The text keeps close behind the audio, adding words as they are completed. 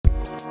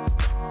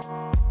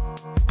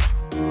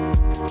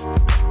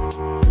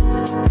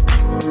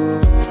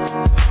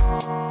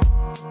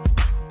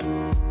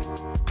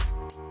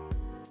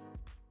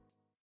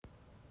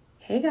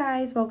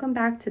guys, welcome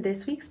back to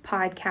this week's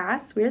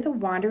podcast. We're the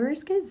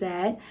Wanderers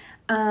Gazette.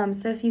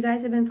 So if you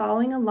guys have been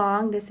following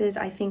along, this is,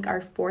 I think, our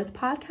fourth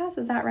podcast.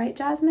 Is that right,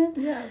 Jasmine?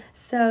 Yeah.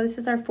 So this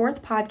is our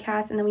fourth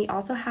podcast, and then we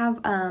also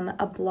have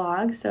a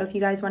blog. So if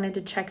you guys wanted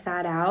to check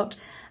that out,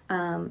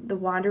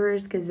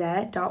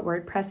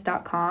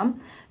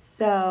 thewanderersgazette.wordpress.com.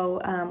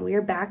 So we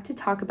are back to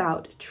talk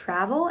about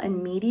travel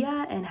and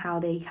media and how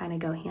they kind of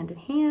go hand in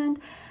hand.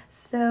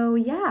 So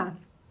yeah,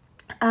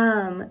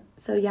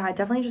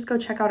 definitely just go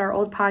check out our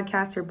old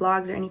podcasts or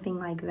blogs or anything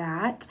like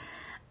that.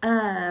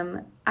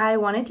 I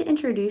wanted to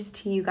introduce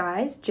to you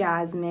guys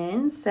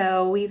Jasmine.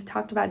 So we've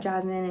talked about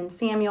Jasmine and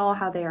Samuel,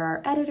 how they are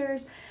our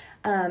editors.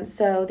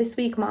 So this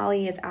week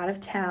Molly is out of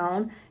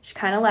town. She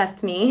kind of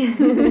left me.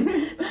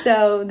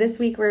 So this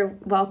week we're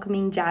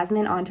welcoming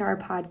Jasmine onto our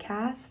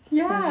podcast.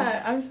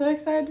 Yeah, I'm so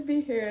excited to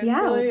be here.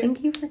 It's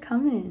thank you for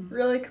coming.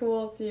 Really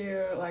cool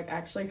to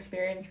actually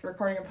experience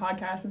recording a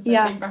podcast instead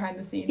of being behind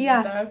the scenes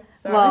and stuff.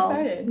 So I'm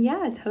excited.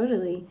 Yeah,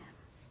 totally.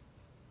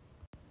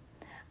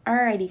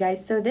 Alrighty,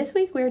 guys. So this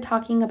week we're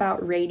talking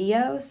about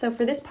radio. So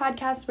for this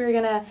podcast, we're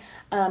going to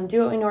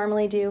do what we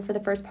normally do. For the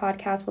first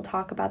podcast, we'll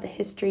talk about the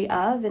history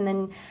of, and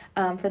then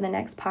for the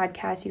next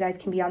podcast, you guys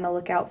can be on the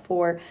lookout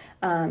for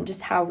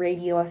just how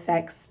radio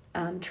affects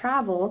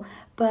travel.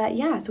 But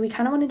yeah, so we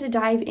kind of wanted to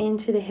dive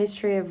into the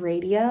history of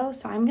radio.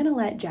 So I'm going to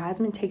let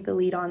Jasmine take the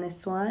lead on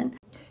this one.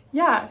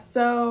 Yeah,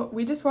 so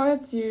we just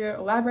wanted to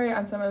elaborate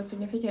on some of the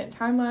significant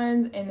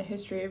timelines in the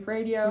history of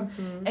radio.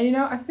 Mm-hmm. And,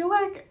 I feel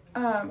like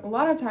a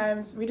lot of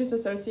times we just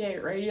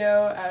associate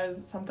radio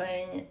as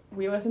something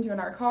we listen to in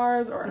our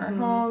cars or in our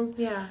homes.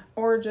 Yeah.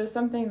 Or just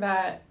something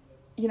that,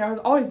 has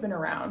always been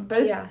around.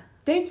 But it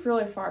dates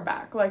really far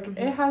back.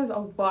 It has a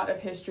lot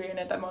of history in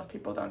it that most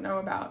people don't know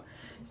about.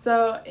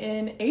 So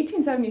in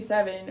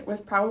 1877 was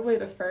probably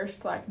the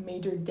first,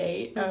 major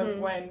date of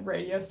when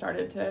radio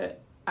started to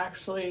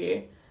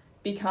actually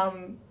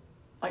become,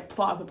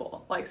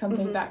 plausible.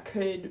 Something that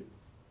could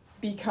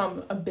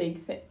become a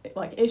big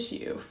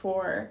issue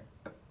for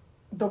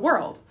the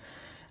world.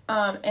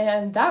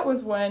 And that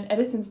was when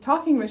Edison's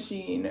talking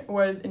machine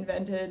was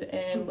invented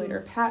and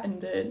later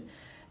patented.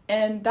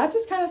 And that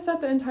just kind of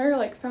set the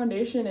entire,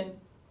 foundation and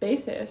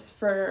basis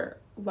for,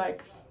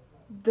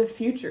 the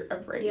future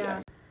of radio.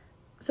 Yeah.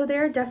 So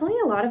there are definitely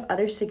a lot of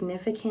other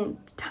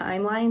significant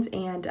timelines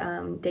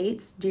and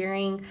dates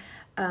during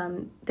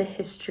the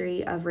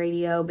history of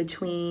radio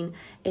between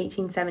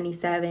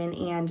 1877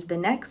 and the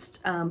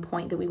next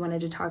point that we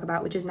wanted to talk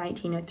about, which is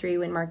 1903,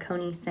 when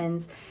Marconi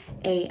sends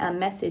a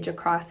message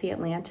across the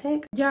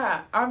Atlantic.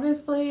 Yeah,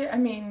 obviously,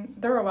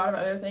 there were a lot of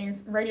other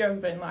things. Radio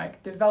has been,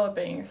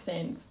 developing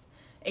since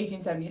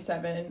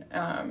 1877.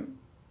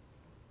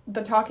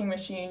 The talking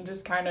machine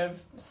just kind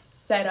of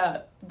set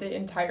up the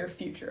entire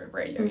future of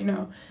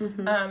radio,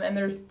 and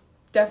there's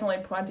definitely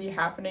plenty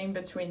happening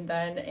between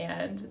then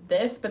and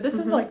this, but this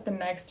is the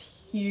next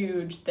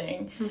huge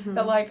thing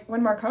that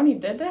when Marconi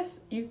did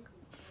this, you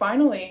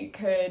finally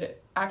could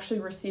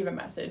actually receive a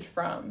message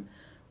from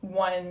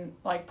one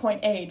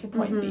point A to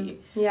point B.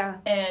 Yeah.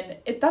 And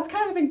that's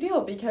kind of a big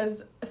deal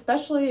because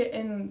especially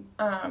in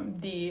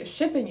the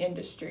shipping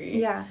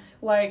industry,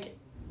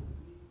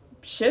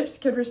 ships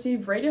could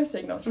receive radio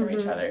signals from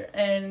each other,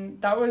 and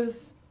that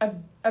was a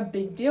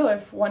big deal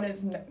if one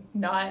is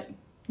not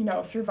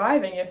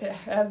surviving, if it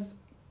has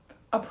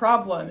a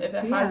problem, if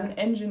it has an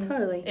engine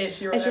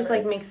issue or it's whatever. just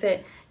makes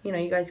it, you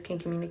guys can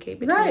communicate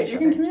between each other. Right, you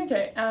can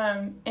communicate.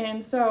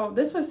 And so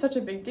this was such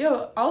a big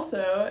deal.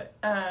 Also,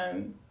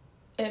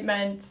 it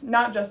meant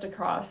not just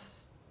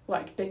across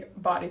big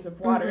bodies of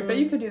water, but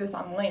you could do this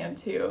on land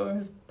too. It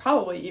was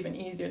probably even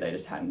easier. They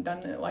just hadn't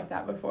done it like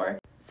that before.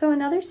 So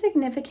another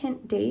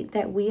significant date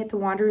that we at the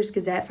Wanderers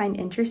Gazette find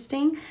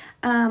interesting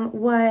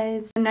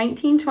was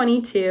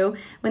 1922,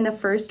 when the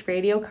first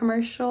radio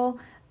commercial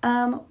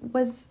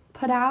was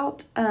put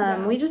out.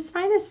 We just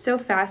find this so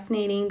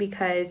fascinating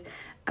because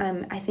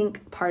I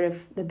think part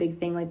of the big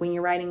thing, when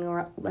you're riding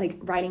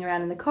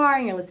around in the car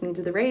and you're listening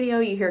to the radio,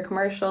 you hear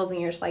commercials and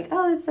you're just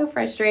oh, it's so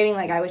frustrating.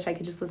 I wish I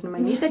could just listen to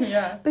my music.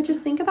 Yeah. But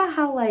just think about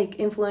how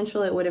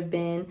influential it would have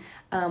been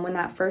when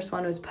that first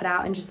one was put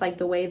out, and just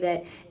the way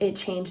that it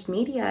changed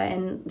media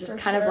and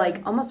just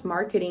of almost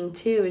marketing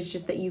too, is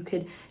just that you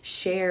could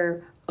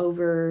share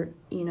over,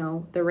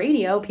 the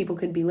radio. People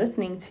could be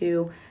listening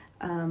to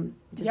an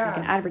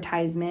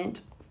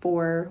advertisement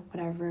for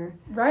whatever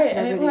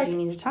it is you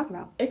need to talk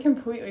about. It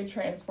completely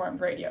transformed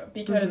radio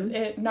because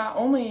it not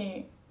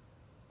only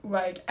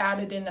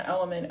added in the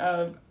element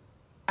of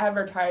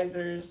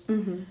advertisers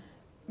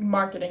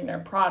marketing their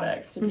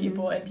products to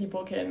people, and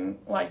people can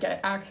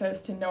get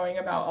access to knowing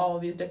about all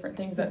of these different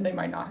things that they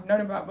might not have known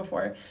about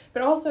before,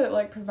 but also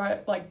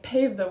it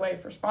paved the way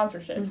for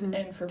sponsorships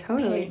and for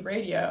paid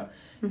radio.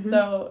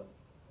 So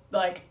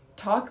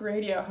talk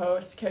radio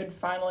hosts could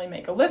finally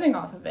make a living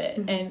off of it,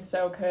 and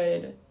so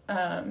could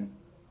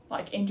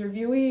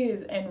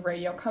interviewees and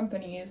radio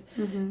companies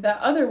that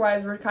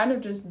otherwise were kind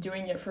of just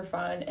doing it for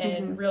fun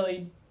and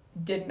really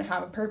didn't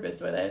have a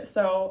purpose with it.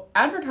 So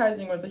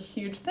advertising was a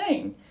huge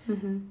thing.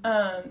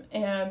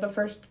 And the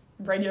first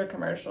radio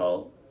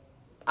commercial,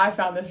 I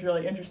found this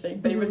really interesting,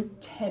 but it was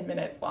 10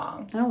 minutes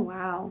long. Oh,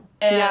 wow.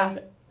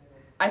 And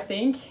I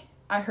think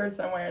I heard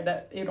somewhere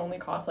that it only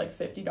cost like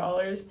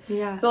 $50.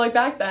 Yeah. So like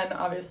back then,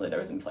 obviously there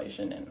was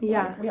inflation and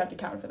like, we have to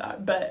count for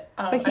that. But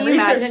can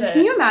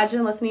you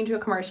imagine listening to a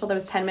commercial that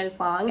was 10 minutes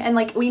long, and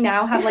like we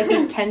now have like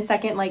these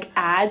 10-second like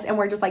ads, and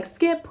we're just like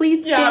skip,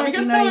 please skip. Yeah, we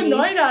get so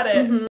annoyed at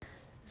it. Mm-hmm.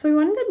 So we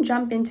wanted to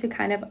jump into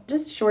kind of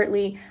just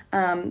shortly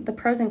the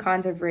pros and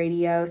cons of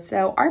radio.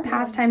 So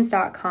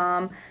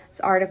ourpastimes.com's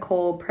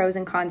article, Pros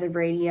and Cons of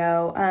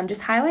Radio,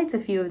 just highlights a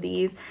few of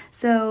these.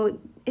 So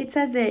it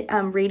says that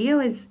radio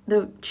is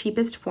the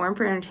cheapest form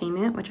for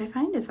entertainment, which I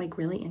find is like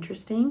really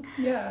interesting.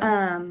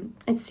 Yeah.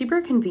 It's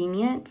super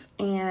convenient,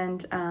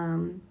 and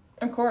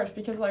of course,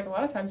 because like a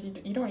lot of times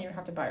you don't even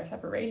have to buy a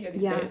separate radio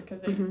these days,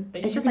 because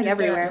it's just like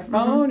everywhere. On your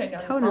phone and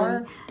on your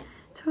car.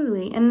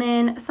 Totally. And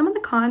then some of the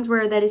cons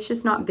were that it's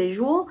just not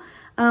visual,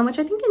 which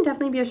I think can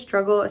definitely be a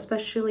struggle,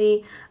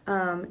 especially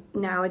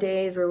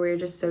nowadays, where we're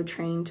just so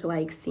trained to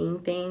like seeing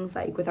things,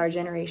 like with our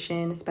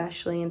generation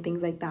especially, and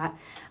things like that.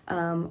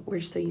 We're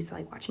just so used to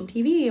like watching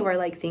TV or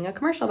like seeing a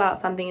commercial about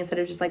something instead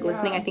of just like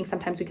listening. I think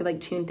sometimes we could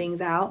like tune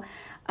things out.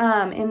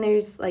 And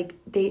there's like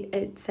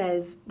it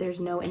says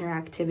there's no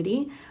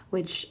interactivity,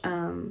 which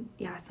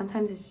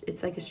sometimes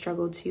it's like a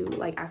struggle to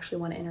like actually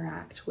want to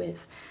interact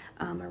with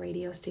a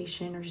radio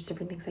station or just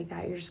different things like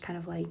that. You're just kind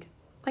of like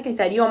I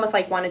said, you almost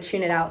like want to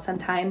tune it out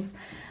sometimes.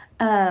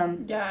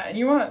 And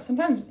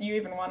sometimes you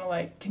even want to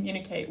like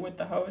communicate with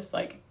the host,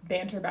 like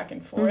banter back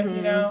and forth,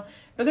 you know,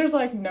 but there's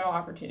like no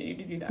opportunity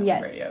to do that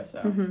with radio.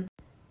 So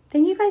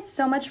Thank you guys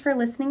so much for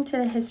listening to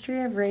the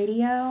history of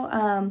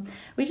radio.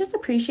 We just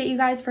appreciate you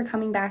guys for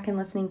coming back and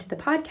listening to the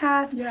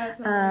podcast.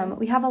 Yeah,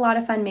 we have a lot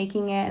of fun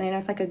making it, and I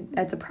know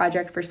it's a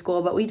project for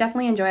school, but we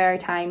definitely enjoy our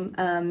time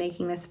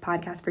making this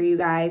podcast for you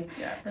guys.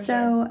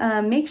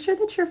 Yeah, make sure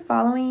that you're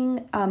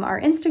following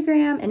our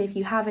Instagram, and if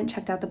you haven't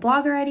checked out the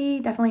blog already,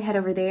 definitely head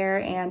over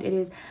there, and it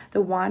is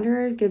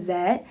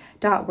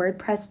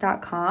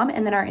thewanderersgazette.wordpress.com,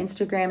 and then our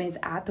Instagram is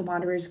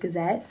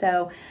 @thewanderersgazette.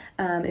 So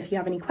if you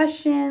have any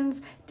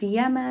questions,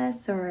 DM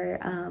us or,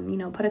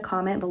 put a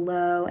comment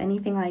below,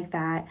 anything like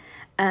that.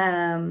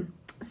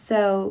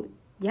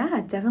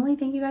 Definitely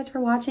thank you guys for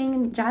watching.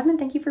 And Jasmine,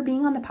 thank you for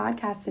being on the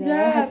podcast today.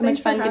 I had so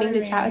much fun getting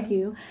to chat with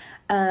you.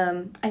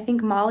 I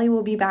think Molly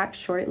will be back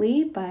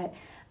shortly, but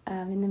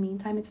in the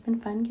meantime, it's been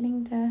fun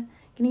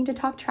getting to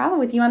talk travel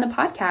with you on the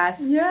podcast.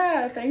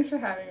 Yeah, thanks for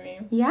having me.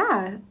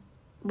 Yeah.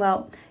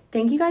 Well,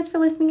 thank you guys for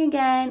listening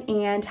again,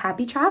 and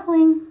happy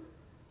traveling.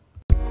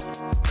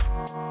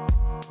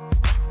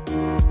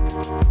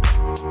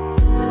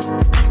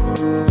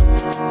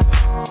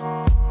 Thank you.